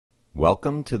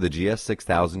Welcome to the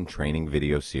GS6000 training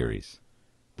video series.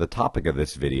 The topic of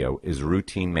this video is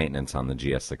routine maintenance on the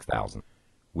GS6000.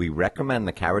 We recommend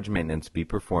the carriage maintenance be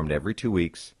performed every 2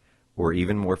 weeks or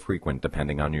even more frequent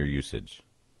depending on your usage.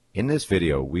 In this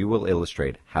video we will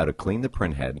illustrate how to clean the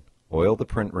print head, oil the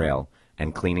print rail,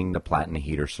 and cleaning the platen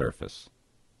heater surface.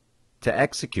 To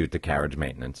execute the carriage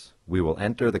maintenance, we will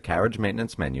enter the carriage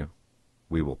maintenance menu,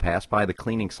 we will pass by the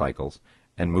cleaning cycles,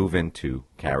 and move into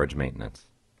carriage maintenance.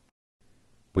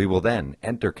 We will then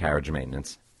enter carriage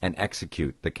maintenance and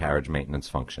execute the carriage maintenance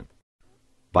function.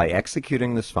 By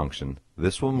executing this function,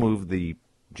 this will move the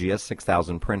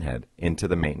GS6000 printhead into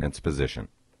the maintenance position.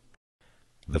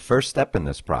 The first step in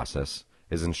this process,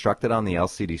 is instructed on the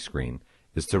LCD screen,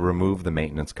 is to remove the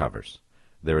maintenance covers.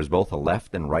 There is both a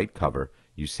left and right cover.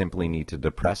 You simply need to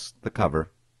depress the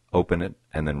cover, open it,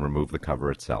 and then remove the cover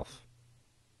itself.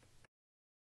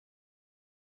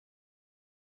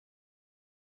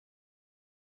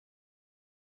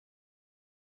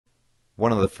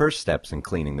 One of the first steps in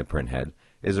cleaning the printhead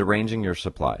is arranging your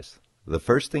supplies. The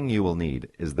first thing you will need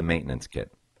is the maintenance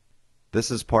kit.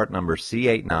 This is part number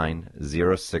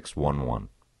C890611.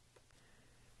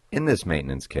 In this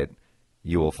maintenance kit,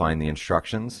 you will find the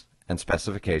instructions and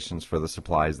specifications for the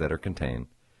supplies that are contained.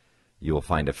 You will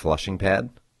find a flushing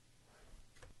pad,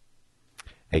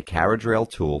 a carriage rail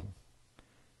tool,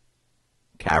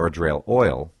 carriage rail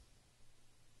oil,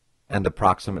 and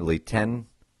approximately 10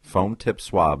 foam tip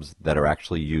swabs that are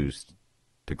actually used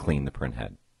to clean the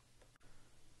printhead,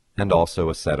 and also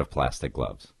a set of plastic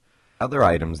gloves. Other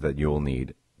items that you will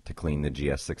need to clean the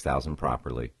GS6000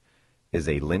 properly is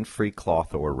a lint-free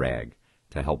cloth or rag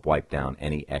to help wipe down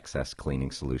any excess cleaning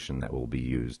solution that will be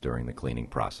used during the cleaning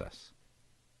process.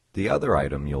 The other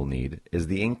item you'll need is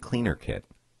the ink cleaner kit,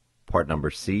 part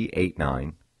number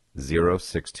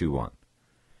C890621.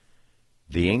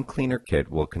 The ink cleaner kit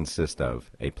will consist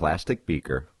of a plastic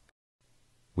beaker.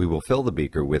 We will fill the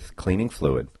beaker with cleaning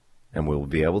fluid, and we will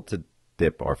be able to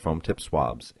dip our foam tip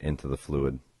swabs into the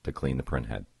fluid to clean the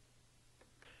printhead.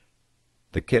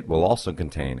 The kit will also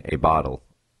contain a bottle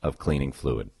of cleaning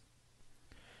fluid.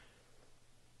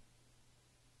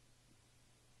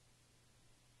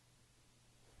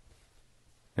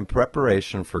 In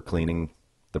preparation for cleaning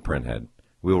the printhead,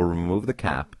 we will remove the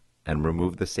cap and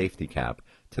remove the safety cap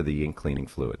to the ink cleaning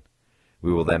fluid.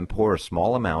 We will then pour a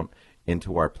small amount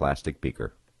into our plastic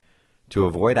beaker. To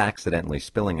avoid accidentally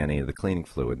spilling any of the cleaning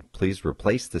fluid, please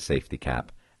replace the safety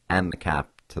cap and the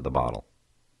cap to the bottle.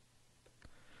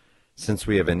 Since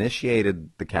we have initiated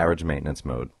the carriage maintenance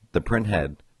mode, the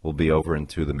printhead will be over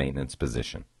into the maintenance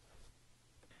position.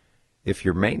 If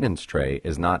your maintenance tray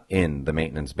is not in the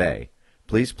maintenance bay,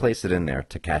 please place it in there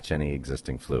to catch any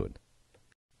existing fluid.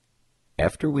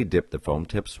 After we dip the foam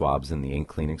tip swabs in the ink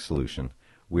cleaning solution,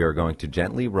 we are going to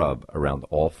gently rub around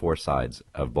all 4 sides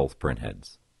of both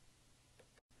printheads.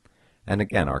 And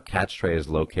again, our catch tray is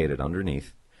located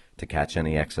underneath to catch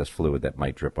any excess fluid that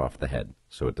might drip off the head,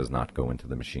 so it does not go into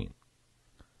the machine.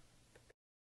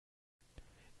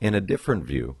 In a different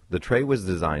view, the tray was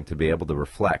designed to be able to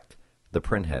reflect the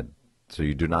printhead, so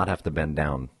you do not have to bend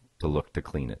down to look to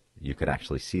clean it. You could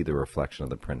actually see the reflection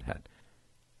of the printhead.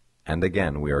 And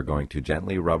again, we are going to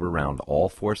gently rub around all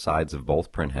 4 sides of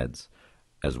both printheads,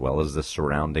 as well as the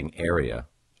surrounding area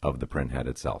of the printhead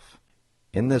itself.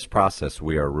 In this process,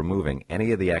 we are removing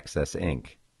any of the excess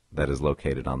ink that is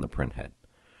located on the printhead.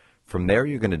 From there,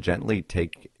 you're going to gently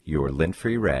take your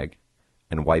lint-free rag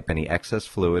and wipe any excess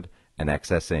fluid and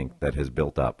excess ink that has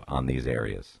built up on these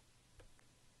areas.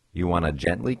 You want to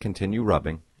gently continue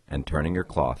rubbing and turning your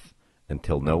cloth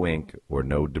until no ink or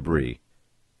no debris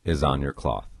is on your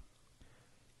cloth.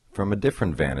 From a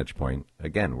different vantage point,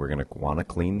 again, we're going to want to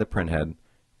clean the printhead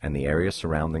and the area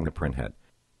surrounding the printhead,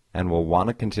 and we'll want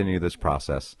to continue this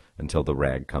process until the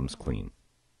rag comes clean.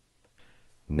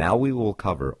 Now we will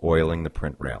cover oiling the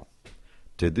print rail.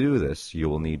 To do this, you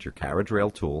will need your carriage rail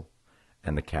tool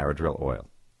and the carriage rail oil.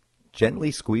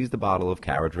 Gently squeeze the bottle of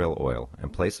carriage rail oil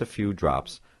and place a few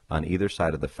drops on either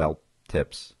side of the felt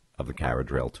tips of the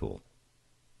carriage rail tool.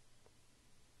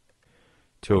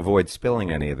 To avoid spilling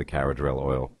any of the carriage rail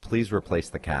oil, please replace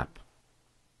the cap.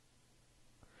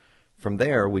 From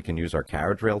there, we can use our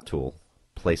carriage rail tool,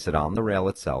 place it on the rail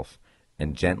itself,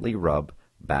 and gently rub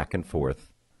back and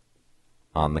forth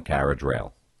on the carriage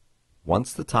rail.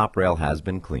 Once the top rail has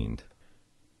been cleaned,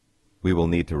 we will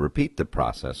need to repeat the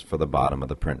process for the bottom of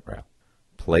the print rail.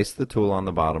 Place the tool on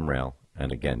the bottom rail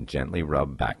and again gently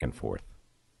rub back and forth.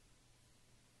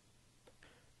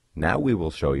 Now we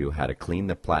will show you how to clean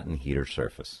the platen heater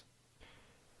surface.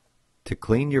 To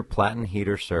clean your platen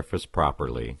heater surface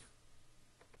properly,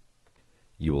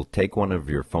 You will take one of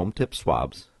your foam tip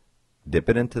swabs, dip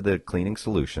it into the cleaning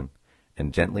solution,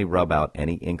 and gently rub out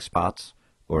any ink spots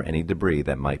or any debris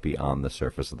that might be on the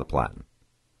surface of the platen.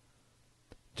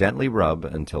 Gently rub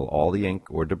until all the ink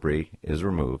or debris is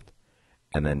removed,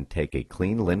 and then take a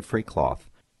clean lint-free cloth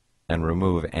and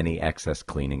remove any excess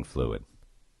cleaning fluid.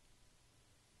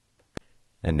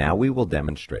 And now we will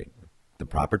demonstrate the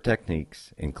proper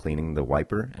techniques in cleaning the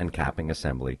wiper and capping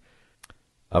assembly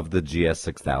of the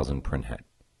GS6000 printhead.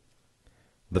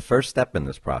 The first step in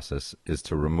this process is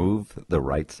to remove the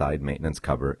right side maintenance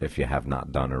cover if you have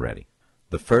not done already.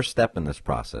 The first step in this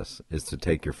process is to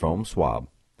take your foam swab,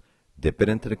 dip it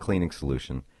into the cleaning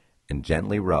solution, and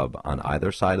gently rub on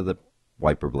either side of the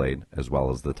wiper blade as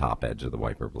well as the top edge of the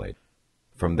wiper blade.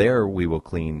 From there, we will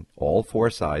clean all four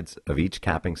sides of each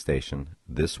capping station.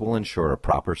 This will ensure a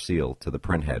proper seal to the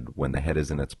printhead when the head is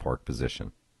in its park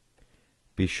position.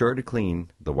 Be sure to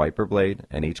clean the wiper blade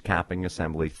and each capping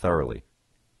assembly thoroughly.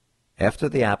 After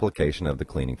the application of the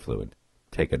cleaning fluid,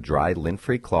 take a dry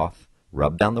lint-free cloth,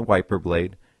 rub down the wiper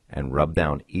blade, and rub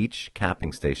down each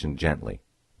capping station gently.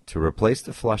 To replace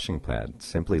the flushing pad,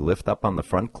 simply lift up on the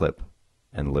front clip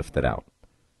and lift it out.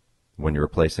 When you're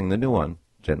replacing the new one,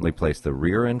 gently place the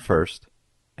rear end first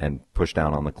and push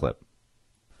down on the clip.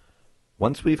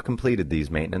 Once we've completed these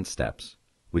maintenance steps,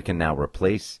 we can now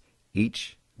replace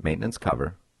each maintenance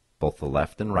cover, both the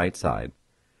left and right side.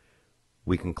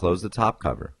 We can close the top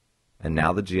cover, and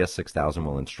now the GS6000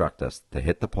 will instruct us to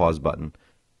hit the pause button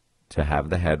to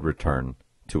have the head return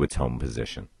to its home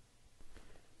position.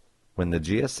 When the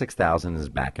GS6000 is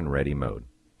back in ready mode,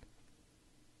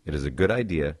 it is a good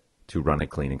idea to run a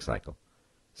cleaning cycle.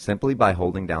 Simply by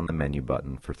holding down the menu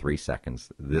button for 3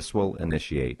 seconds, this will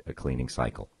initiate a cleaning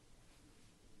cycle.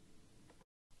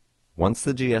 Once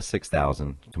the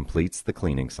GS6000 completes the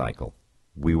cleaning cycle,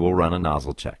 we will run a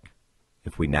nozzle check.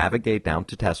 If we navigate down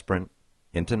to test print,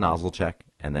 into nozzle check,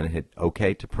 and then hit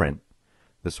OK to print,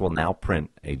 this will now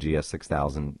print a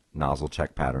GS6000 nozzle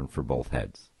check pattern for both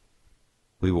heads.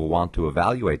 We will want to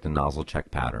evaluate the nozzle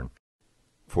check pattern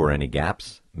for any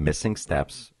gaps, missing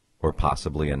steps, or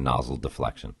possibly a nozzle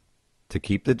deflection. To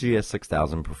keep the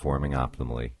GS6000 performing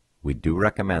optimally, we do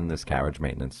recommend this carriage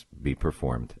maintenance be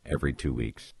performed every 2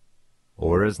 weeks,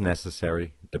 or as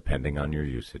necessary depending on your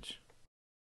usage.